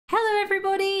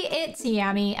it's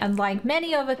Yammy, and like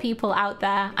many other people out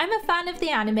there, I'm a fan of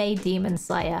the anime Demon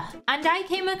Slayer. And I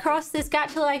came across this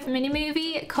Gacha Life mini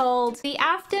movie called The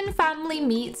Afton Family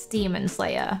Meets Demon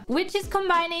Slayer, which is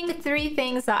combining three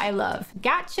things that I love: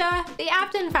 Gacha, the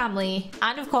Afton Family,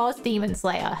 and of course Demon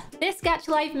Slayer. This Gacha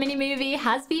Life mini movie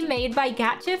has been made by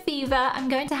Gacha Fever. I'm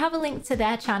going to have a link to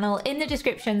their channel in the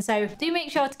description, so do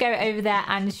make sure to go over there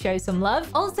and show some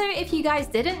love. Also, if you guys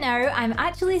didn't know, I'm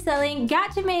actually selling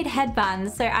Gacha made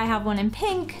headbands. So I have one in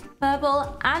pink,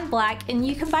 purple, and black, and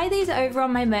you can buy these over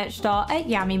on my merch store at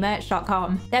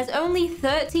yammymerch.com. There's only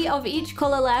 30 of each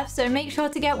color left, so make sure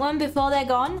to get one before they're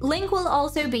gone. Link will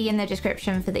also be in the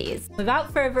description for these.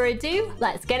 Without further ado,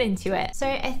 let's get into it. So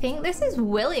I think this is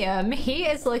William. He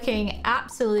is looking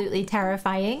absolutely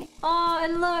terrifying. Oh,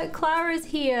 and look, Clara's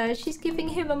here. She's giving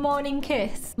him a morning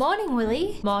kiss. Morning,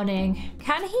 Willie. Morning.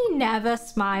 Can he never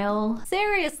smile?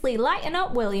 Seriously, lighten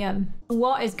up, William.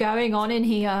 What is going on in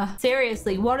here?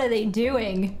 Seriously, what are they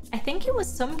doing? I think it was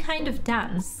some kind of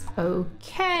dance.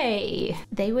 Okay.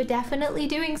 They were definitely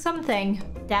doing something.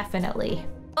 Definitely.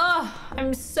 Oh,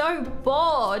 I'm so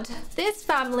bored. This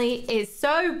family is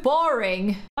so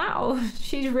boring. Wow,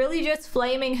 she's really just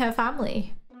flaming her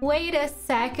family. Wait a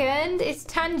second. It's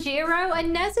Tanjiro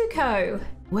and Nezuko.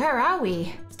 Where are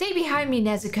we? Stay behind me,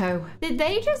 Nezuko. Did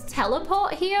they just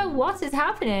teleport here? What is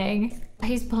happening?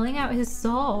 He's pulling out his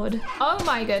sword. Oh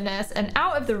my goodness. And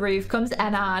out of the roof comes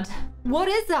Enad. What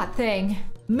is that thing?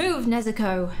 Move,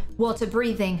 Nezuko. Water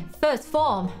breathing. First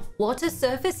form. Water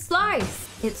surface slice.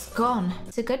 It's gone.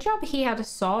 It's a good job he had a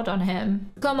sword on him.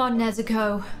 Come on,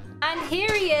 Nezuko. And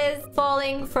here he is,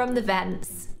 falling from the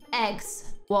vents.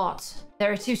 Eggs. What?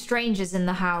 There are two strangers in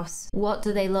the house. What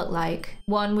do they look like?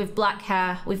 One with black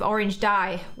hair, with orange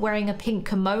dye, wearing a pink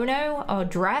kimono or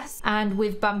dress, and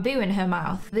with bamboo in her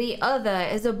mouth. The other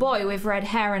is a boy with red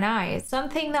hair and eyes,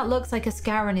 something that looks like a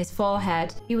scar on his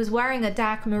forehead. He was wearing a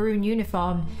dark maroon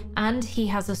uniform, and he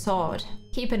has a sword.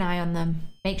 Keep an eye on them.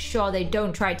 Make sure they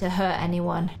don't try to hurt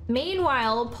anyone.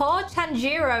 Meanwhile, poor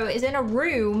Tanjiro is in a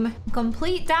room in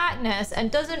complete darkness and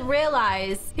doesn't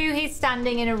realize who he's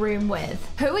standing in a room with.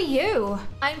 Who are you?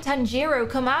 I'm Tanjiro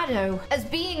Kamado. As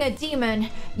being a demon,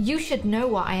 you should know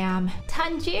what I am.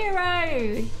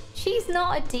 Tanjiro! She's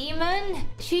not a demon.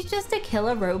 She's just a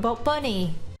killer robot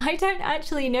bunny. I don't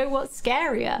actually know what's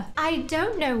scarier. I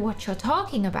don't know what you're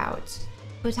talking about,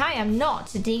 but I am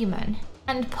not a demon.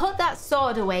 And put that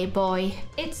sword away, boy.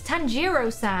 It's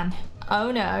Tanjiro-san.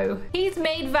 Oh no. He's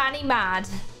made Vanny mad.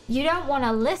 You don't want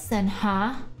to listen,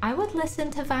 huh? I would listen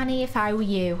to Vanny if I were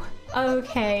you.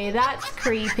 Okay, that's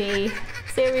creepy.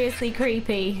 Seriously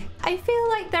creepy. I feel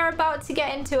like they're about to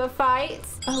get into a fight.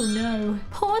 Oh no.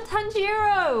 Poor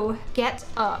Tanjiro. Get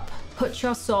up. Put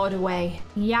your sword away.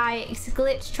 Yikes,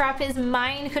 Glitch Trap is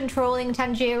mind controlling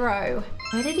Tanjiro.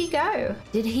 Where did he go?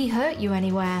 Did he hurt you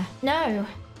anywhere? No.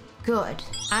 Good.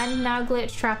 And now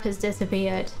Glitch Trap has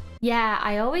disappeared. Yeah,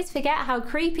 I always forget how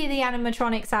creepy the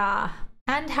animatronics are.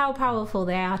 And how powerful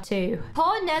they are too.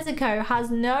 Poor Nezuko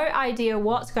has no idea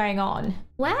what's going on.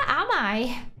 Where am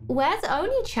I? Where's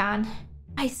Oni-chan?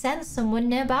 I sense someone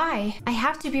nearby. I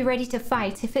have to be ready to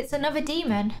fight if it's another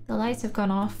demon. The lights have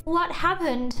gone off. What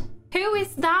happened? Who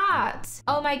is that?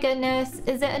 Oh my goodness.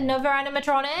 Is it another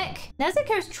animatronic?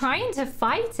 Nezuko's trying to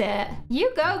fight it.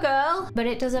 You go, girl. But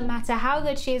it doesn't matter how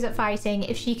good she is at fighting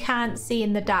if she can't see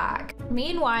in the dark.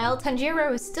 Meanwhile,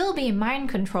 Tanjiro is still being mind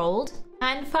controlled.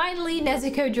 And finally,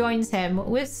 Nezuko joins him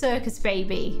with Circus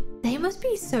Baby. They must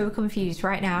be so confused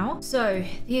right now. So,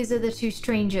 these are the two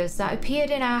strangers that appeared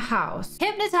in our house.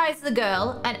 Hypnotize the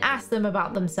girl and ask them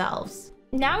about themselves.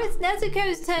 Now it's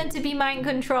Nezuko's turn to be mind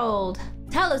controlled.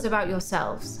 Tell us about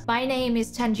yourselves. My name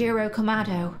is Tanjiro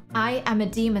Kamado. I am a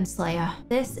demon slayer.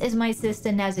 This is my sister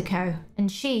Nezuko, and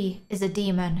she is a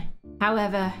demon.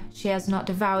 However, she has not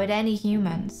devoured any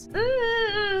humans.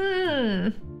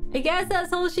 I guess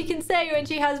that's all she can say when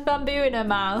she has bamboo in her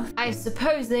mouth. I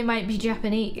suppose they might be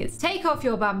Japanese. Take off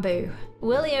your bamboo.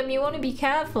 William, you want to be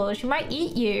careful. She might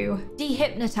eat you.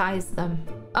 Dehypnotize them.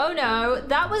 Oh no,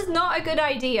 that was not a good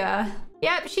idea.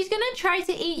 Yep, she's gonna try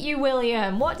to eat you,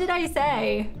 William. What did I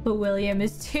say? But William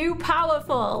is too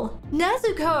powerful.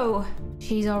 Nezuko!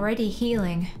 She's already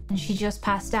healing, and she just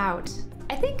passed out.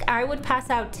 I think I would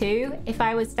pass out too if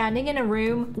I was standing in a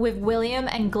room with William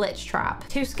and Glitch Trap.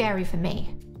 Too scary for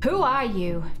me. Who are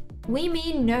you? We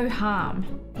mean no harm.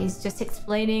 He's just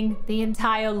explaining the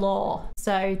entire lore.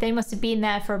 So they must have been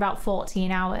there for about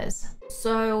 14 hours.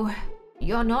 So,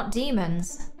 you're not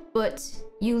demons, but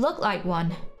you look like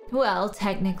one. Well,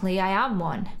 technically I am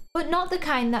one, but not the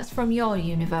kind that's from your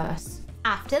universe.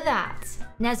 After that,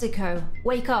 Nezuko,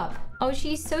 wake up. Oh,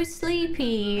 she's so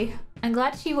sleepy. I'm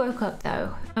glad she woke up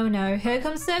though. Oh no, here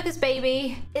comes Circus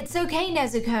Baby. It's okay,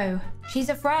 Nezuko. She's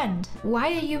a friend.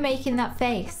 Why are you making that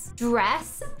face?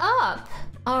 Dress up.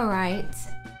 All right.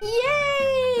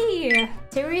 Yay!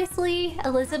 Seriously,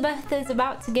 Elizabeth is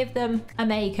about to give them a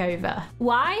makeover.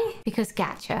 Why? Because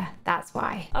gacha. That's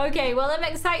why. Okay, well, I'm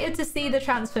excited to see the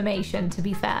transformation, to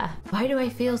be fair. Why do I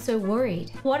feel so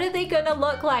worried? What are they gonna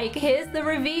look like? Here's the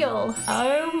reveal.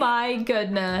 Oh my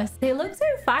goodness. They look so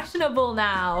fashionable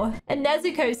now. And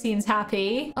Nezuko seems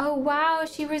happy. Oh wow,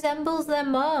 she resembles their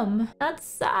mum. That's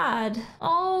sad.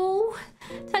 Oh,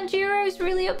 Tanjiro's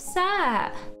really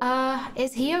upset.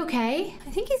 Is he okay?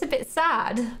 I think he's a bit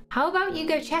sad. How about you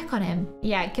go check on him?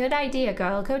 Yeah, good idea,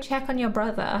 girl. Go check on your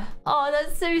brother. Oh,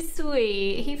 that's so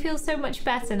sweet. He feels so much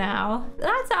better now.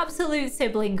 That's absolute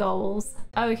sibling goals.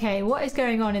 Okay, what is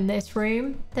going on in this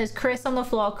room? There's Chris on the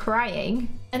floor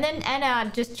crying. And then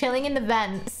Enad just chilling in the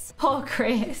vents. Poor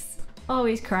Chris. Oh,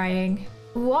 he's crying.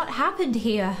 What happened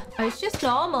here? Oh, it's just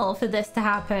normal for this to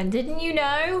happen. Didn't you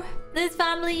know? This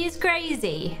family is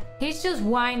crazy. He's just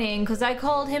whining because I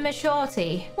called him a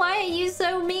shorty. Why are you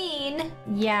so mean?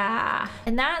 Yeah,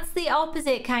 and that's the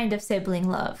opposite kind of sibling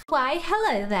love. Why,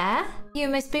 hello there. You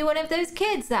must be one of those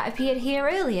kids that appeared here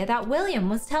earlier that William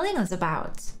was telling us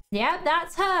about. Yep,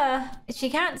 that's her. She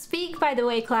can't speak, by the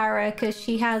way, Clara, because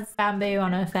she has bamboo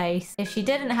on her face. If she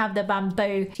didn't have the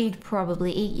bamboo, she'd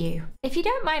probably eat you. If you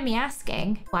don't mind me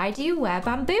asking, why do you wear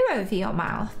bamboo over your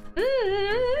mouth?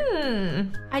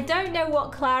 I don't know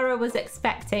what Clara was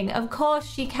expecting. Of course,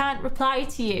 she can't reply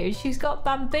to you. She's got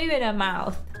bamboo in her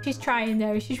mouth. She's trying,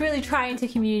 though. She's really trying to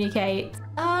communicate.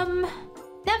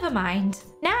 Never mind.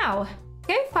 Now,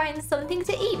 go find something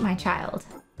to eat, my child.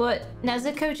 But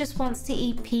Nezuko just wants to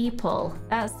eat people.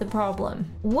 That's the problem.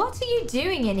 What are you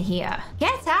doing in here?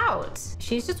 Get out!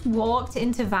 She's just walked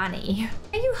into Vanny.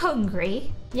 Are you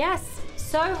hungry? Yes,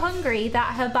 so hungry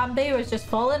that her bamboo has just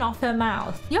fallen off her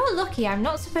mouth. You're lucky I'm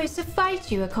not supposed to fight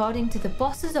you according to the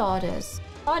boss's orders.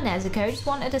 Oh, Nezuko just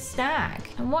wanted a snack.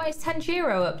 And what is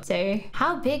Tanjiro up to?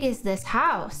 How big is this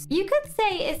house? You could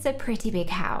say it's a pretty big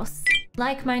house.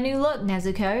 Like my new look,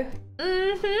 Nezuko.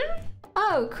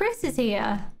 Oh, Chris is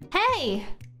here. Hey!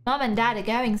 Mom and Dad are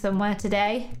going somewhere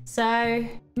today. So,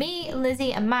 me,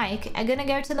 Lizzie, and Mike are gonna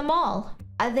go to the mall.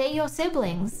 Are they your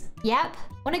siblings? Yep.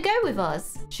 Wanna go with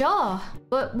us? Sure.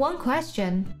 But one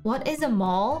question. What is a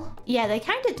mall? Yeah, they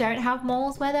kind of don't have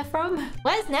malls where they're from.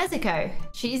 Where's Nezuko?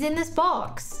 She's in this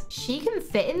box. She can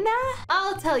fit in there?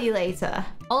 I'll tell you later.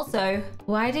 Also,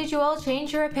 why did you all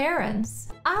change your appearance?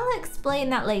 I'll explain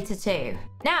that later too.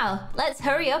 Now, let's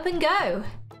hurry up and go.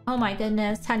 Oh my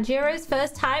goodness, Tanjiro's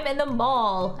first time in the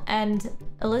mall. And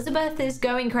Elizabeth is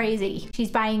going crazy. She's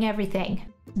buying everything.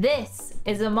 This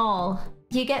is a mall.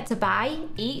 You get to buy,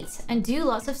 eat, and do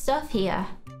lots of stuff here.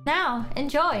 Now,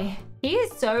 enjoy. He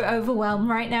is so overwhelmed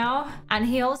right now. And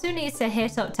he also needs to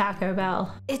hit up Taco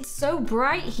Bell. It's so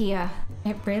bright here.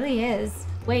 It really is.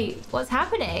 Wait, what's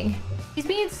happening? He's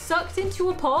being sucked into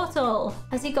a portal.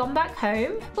 Has he gone back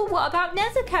home? But what about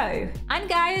Nezuko? And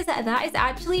guys, that is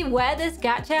actually where this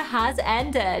gacha has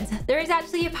ended. There is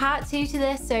actually a part 2 to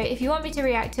this, so if you want me to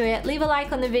react to it, leave a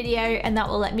like on the video and that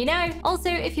will let me know.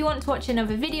 Also, if you want to watch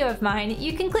another video of mine,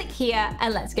 you can click here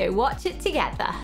and let's go watch it together.